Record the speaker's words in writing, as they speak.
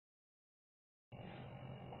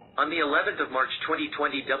On the 11th of March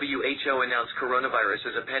 2020, WHO announced coronavirus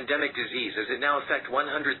as a pandemic disease as it now affects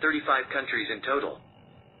 135 countries in total.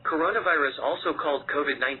 Coronavirus, also called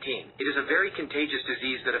COVID-19, it is a very contagious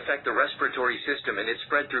disease that affects the respiratory system and it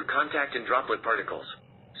spread through contact and droplet particles.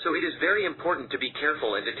 So it is very important to be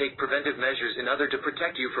careful and to take preventive measures in order to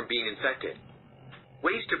protect you from being infected.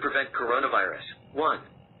 Ways to prevent coronavirus. 1.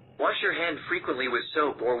 Wash your hand frequently with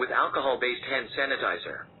soap or with alcohol-based hand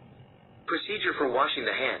sanitizer. Procedure for washing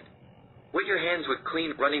the hand. Wet your hands with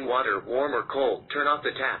clean, running water, warm or cold, turn off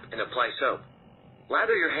the tap, and apply soap.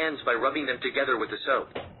 Lather your hands by rubbing them together with the soap.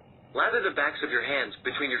 Lather the backs of your hands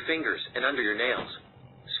between your fingers and under your nails.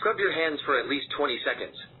 Scrub your hands for at least 20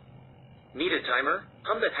 seconds. Need a timer?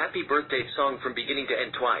 Hum the happy birthday song from beginning to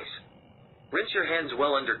end twice. Rinse your hands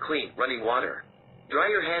well under clean, running water. Dry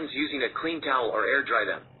your hands using a clean towel or air dry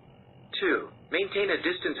them. 2. Maintain a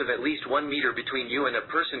distance of at least 1 meter between you and a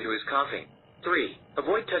person who is coughing. 3.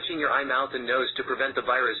 Avoid touching your eye, mouth, and nose to prevent the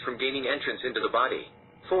virus from gaining entrance into the body.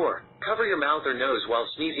 4. Cover your mouth or nose while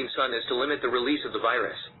sneezing sun as to limit the release of the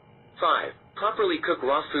virus. 5. Properly cook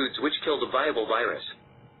raw foods which kill the viable virus.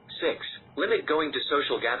 6. Limit going to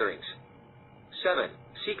social gatherings. 7.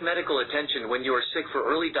 Seek medical attention when you are sick for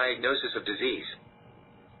early diagnosis of disease.